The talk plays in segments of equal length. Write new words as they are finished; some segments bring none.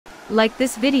Like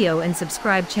this video and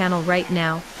subscribe channel right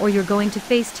now, or you're going to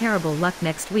face terrible luck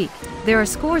next week. There are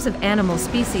scores of animal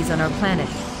species on our planet,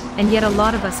 and yet a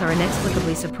lot of us are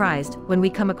inexplicably surprised when we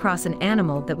come across an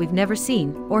animal that we've never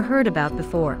seen or heard about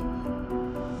before.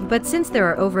 But since there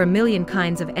are over 1 million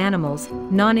kinds of animals,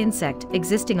 non-insect,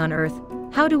 existing on Earth,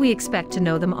 how do we expect to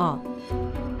know them all?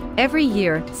 Every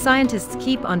year, scientists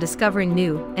keep on discovering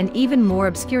new and even more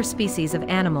obscure species of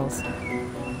animals.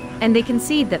 And they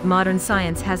concede that modern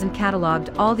science hasn't catalogued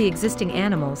all the existing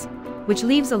animals, which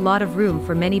leaves a lot of room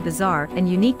for many bizarre and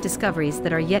unique discoveries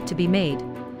that are yet to be made.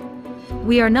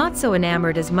 We are not so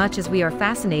enamored as much as we are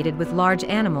fascinated with large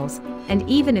animals, and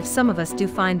even if some of us do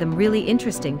find them really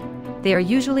interesting, they are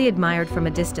usually admired from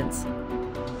a distance.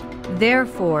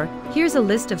 Therefore, here's a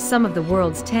list of some of the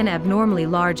world's 10 abnormally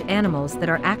large animals that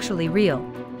are actually real.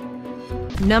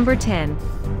 Number 10.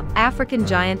 African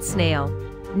giant snail.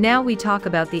 Now we talk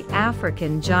about the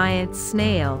African giant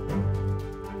snail.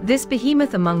 This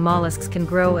behemoth among mollusks can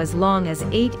grow as long as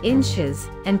 8 inches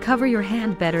and cover your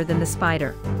hand better than the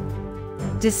spider.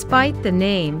 Despite the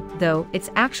name, though,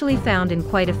 it's actually found in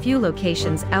quite a few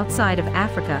locations outside of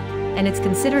Africa, and it's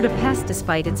considered a pest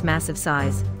despite its massive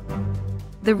size.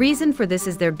 The reason for this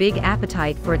is their big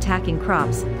appetite for attacking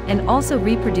crops, and also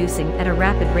reproducing at a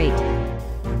rapid rate.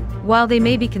 While they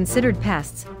may be considered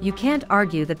pests, you can't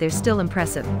argue that they're still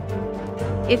impressive.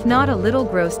 If not a little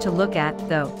gross to look at,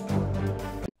 though.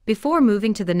 Before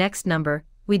moving to the next number,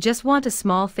 we just want a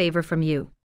small favor from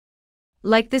you.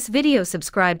 Like this video,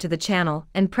 subscribe to the channel,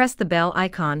 and press the bell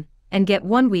icon, and get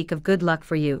 1 week of good luck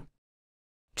for you.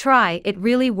 Try, it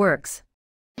really works.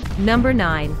 Number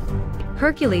 9.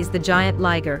 Hercules the giant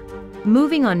liger.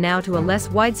 Moving on now to a less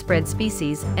widespread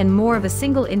species and more of a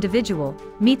single individual,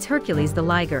 meets Hercules the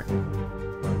liger.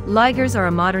 Ligers are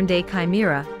a modern-day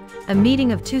chimera, a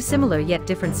meeting of two similar yet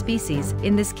different species,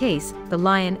 in this case, the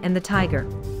lion and the tiger.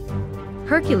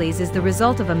 Hercules is the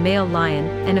result of a male lion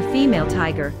and a female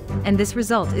tiger, and this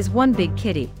result is one big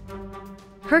kitty.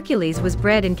 Hercules was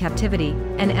bred in captivity,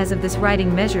 and as of this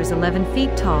writing measures 11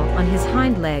 feet tall on his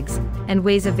hind legs, and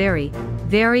weighs a very,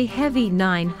 very heavy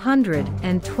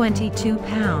 922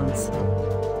 pounds.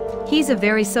 He's a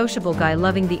very sociable guy,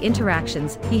 loving the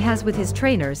interactions he has with his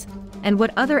trainers, and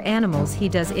what other animals he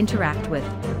does interact with.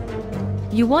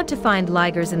 You want to find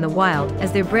ligers in the wild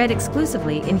as they're bred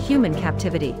exclusively in human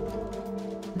captivity.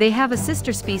 They have a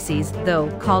sister species, though,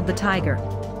 called the tiger.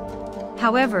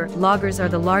 However, ligers are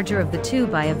the larger of the two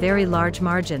by a very large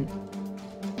margin.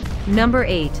 Number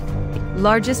 8.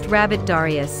 Largest rabbit,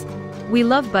 Darius. We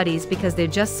love buddies because they're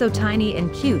just so tiny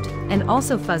and cute, and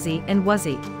also fuzzy and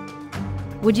wuzzy.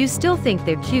 Would you still think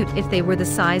they're cute if they were the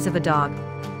size of a dog?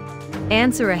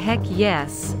 Answer a heck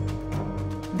yes.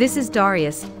 This is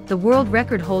Darius, the world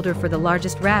record holder for the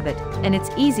largest rabbit, and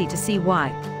it's easy to see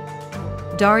why.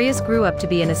 Darius grew up to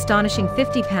be an astonishing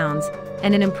 50 pounds,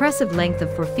 and an impressive length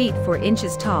of 4 feet 4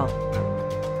 inches tall.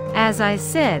 As I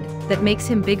said, that makes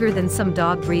him bigger than some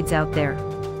dog breeds out there.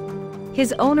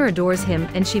 His owner adores him,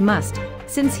 and she must,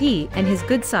 since he and his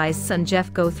good-sized son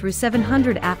Jeff go through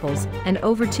 700 apples and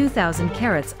over 2,000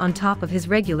 carrots on top of his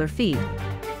regular feed.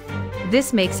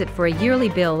 This makes it for a yearly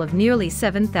bill of nearly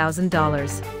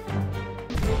 $7,000.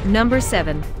 Number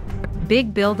 7.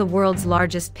 Big Bill, the world's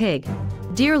largest pig.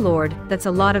 Dear Lord, that's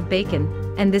a lot of bacon,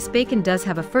 and this bacon does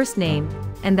have a first name,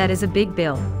 and that is a Big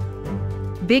Bill.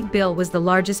 Big Bill was the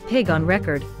largest pig on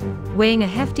record, weighing a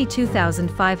hefty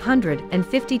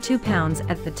 2,552 pounds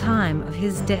at the time of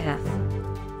his death.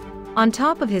 On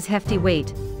top of his hefty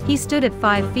weight, he stood at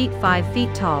 5 feet 5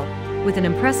 feet tall, with an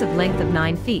impressive length of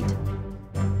 9 feet.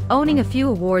 Owning a few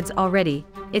awards already,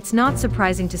 it's not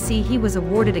surprising to see he was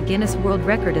awarded a Guinness World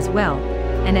Record as well,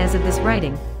 and as of this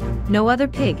writing, no other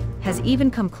pig has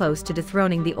even come close to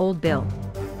dethroning the old Bill.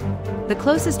 The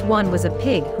closest one was a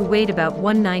pig who weighed about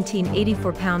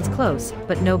 1,984 pounds, close,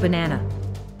 but no banana.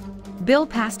 Bill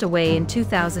passed away in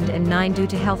 2009 due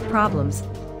to health problems,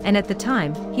 and at the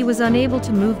time, he was unable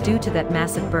to move due to that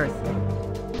massive birth.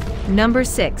 Number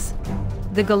 6.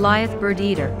 The Goliath bird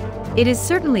eater. It is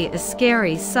certainly a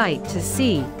scary sight to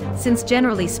see, since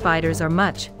generally spiders are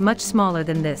much, much smaller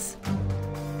than this.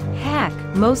 Heck,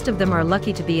 most of them are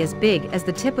lucky to be as big as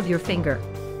the tip of your finger.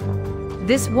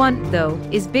 This one, though,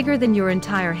 is bigger than your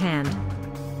entire hand.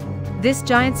 This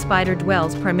giant spider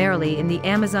dwells primarily in the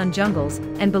Amazon jungles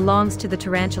and belongs to the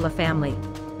tarantula family.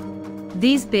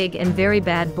 These big and very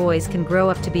bad boys can grow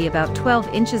up to be about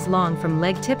 12 inches long from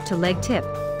leg tip to leg tip,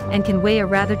 and can weigh a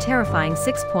rather terrifying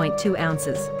 6.2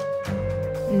 ounces.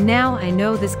 Now I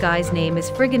know this guy's name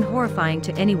is friggin' horrifying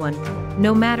to anyone,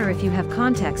 no matter if you have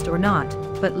context or not,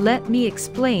 but let me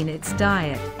explain its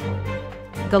diet.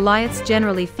 Goliaths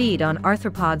generally feed on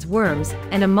arthropods, worms,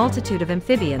 and a multitude of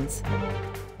amphibians.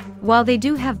 While they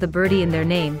do have the birdie in their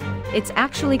name, it's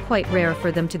actually quite rare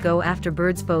for them to go after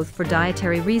birds, both for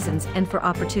dietary reasons and for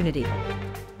opportunity.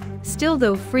 Still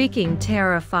though, freaking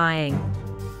terrifying.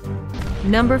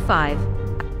 Number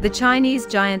 5. The Chinese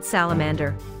giant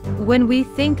salamander. When we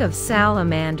think of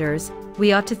salamanders,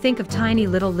 we ought to think of tiny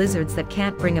little lizards that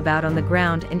can't bring about on the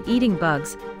ground and eating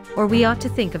bugs, or we ought to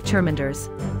think of termanders.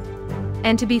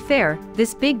 And to be fair,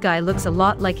 this big guy looks a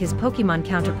lot like his Pokemon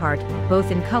counterpart, both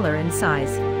in color and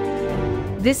size.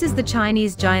 This is the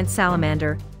Chinese giant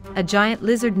salamander, a giant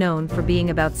lizard known for being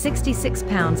about 66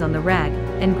 pounds on the rag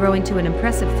and growing to an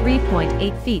impressive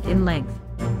 3.8 feet in length.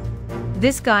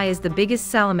 This guy is the biggest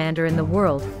salamander in the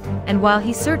world, and while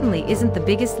he certainly isn't the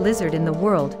biggest lizard in the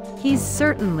world, he's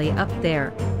certainly up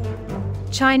there.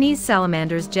 Chinese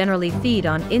salamanders generally feed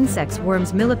on insects,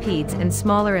 worms, millipedes, and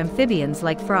smaller amphibians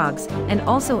like frogs, and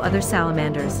also other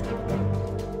salamanders.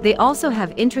 They also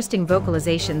have interesting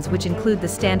vocalizations which include the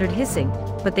standard hissing,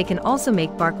 but they can also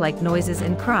make bark-like noises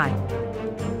and cry.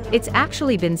 It's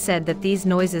actually been said that these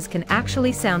noises can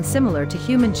actually sound similar to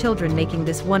human children, making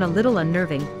this one a little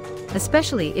unnerving,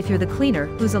 especially if you're the cleaner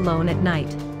who's alone at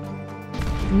night.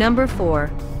 Number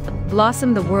 4.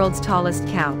 Blossom, the world's tallest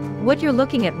cow. What you're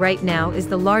looking at right now is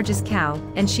the largest cow,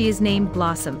 and she is named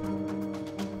Blossom.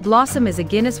 Blossom is a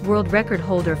Guinness World Record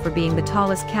holder for being the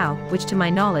tallest cow, which to my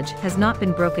knowledge has not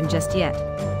been broken just yet.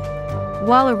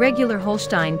 While a regular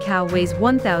Holstein cow weighs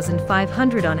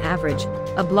 1,500 on average,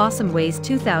 a Blossom weighs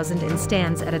 2,000 and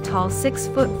stands at a tall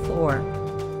 6'4".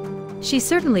 She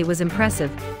certainly was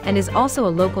impressive, and is also a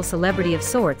local celebrity of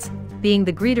sorts, being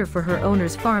the greeter for her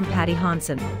owner's farm, Patty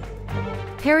Hansen.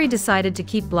 Perry decided to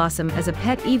keep Blossom as a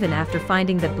pet even after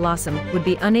finding that Blossom would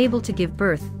be unable to give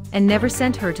birth, and never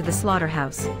sent her to the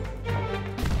slaughterhouse.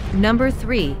 Number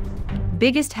 3.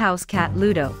 Biggest house cat,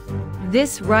 Ludo.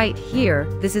 This right here,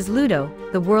 this is Ludo,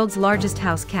 the world's largest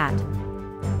house cat.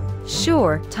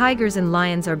 Sure, tigers and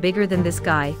lions are bigger than this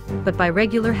guy, but by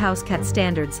regular house cat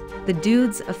standards, the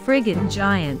dude's a friggin'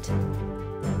 giant.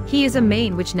 He is a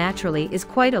Maine, which naturally is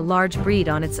quite a large breed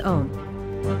on its own.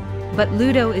 But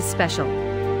Ludo is special.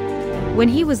 When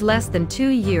he was less than 2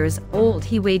 years old,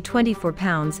 he weighed 24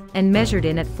 pounds and measured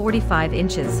in at 45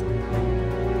 inches.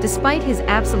 Despite his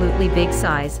absolutely big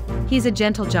size, he's a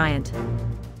gentle giant.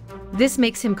 This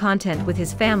makes him content with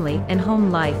his family and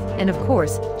home life, and of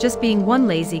course, just being one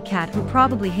lazy cat who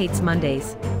probably hates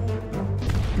Mondays.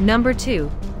 Number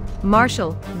 2.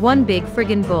 Marshall, one big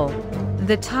friggin' bull.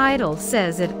 The title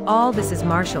says it all. This is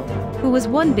Marshall, who was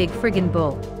one big friggin'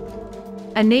 bull.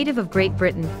 A native of Great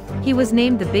Britain, he was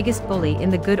named the biggest bully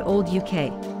in the good old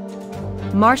UK.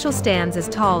 Marshall stands as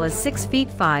tall as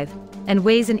 6'5" and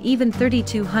weighs an even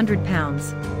 3,200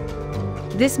 pounds.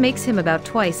 This makes him about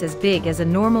twice as big as a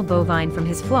normal bovine from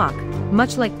his flock,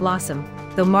 much like Blossom,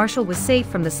 though Marshall was safe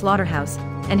from the slaughterhouse,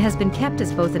 and has been kept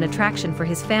as both an attraction for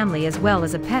his family as well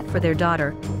as a pet for their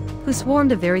daughter, who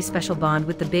swarmed a very special bond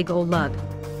with the big old lug.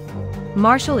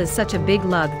 Marshall is such a big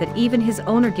lug that even his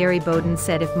owner Gary Bowden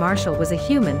said if Marshall was a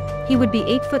human, he would be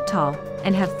 8 foot tall,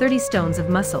 and have 30 stones of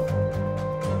muscle.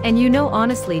 And you know,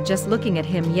 honestly, just looking at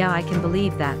him, yeah, I can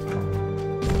believe that.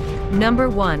 Number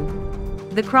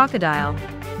 1. The crocodile.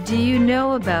 Do you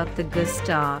know about the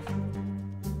Gustav?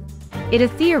 It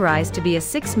is theorized to be a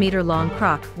 6-meter-long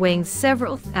croc weighing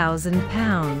several thousand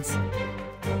pounds.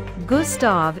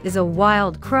 Gustav is a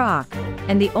wild croc,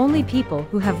 and the only people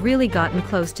who have really gotten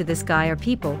close to this guy are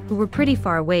people who were pretty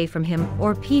far away from him,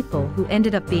 or people who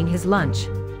ended up being his lunch.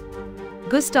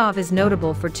 Gustav is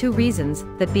notable for 2 reasons,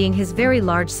 that being his very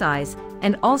large size,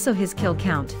 and also his kill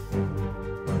count.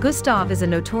 Gustav is a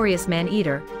notorious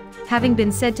man-eater, having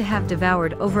been said to have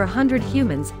devoured over 100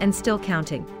 humans and still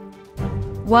counting.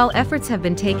 While efforts have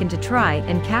been taken to try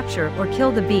and capture or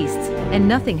kill the beasts, and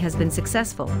nothing has been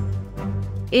successful.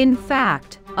 In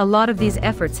fact, a lot of these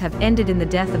efforts have ended in the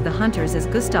death of the hunters as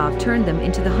Gustav turned them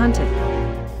into the hunted.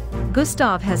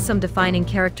 Gustav has some defining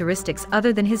characteristics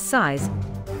other than his size,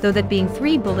 though, that being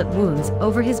 3 bullet wounds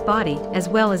over his body as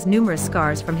well as numerous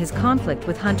scars from his conflict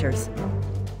with hunters.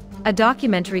 A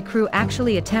documentary crew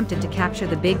actually attempted to capture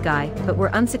the big guy but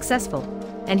were unsuccessful,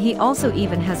 and he also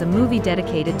even has a movie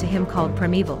dedicated to him called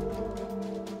Primeval.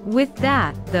 With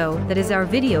that, though, that is our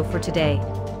video for today.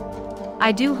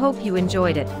 I do hope you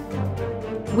enjoyed it.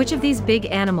 Which of these big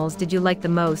animals did you like the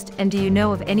most, and do you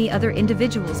know of any other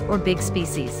individuals or big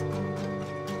species?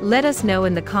 Let us know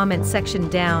in the comment section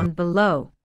down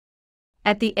below.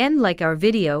 At the end, like our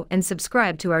video and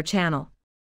subscribe to our channel.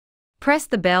 Press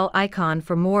the bell icon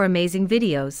for more amazing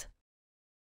videos.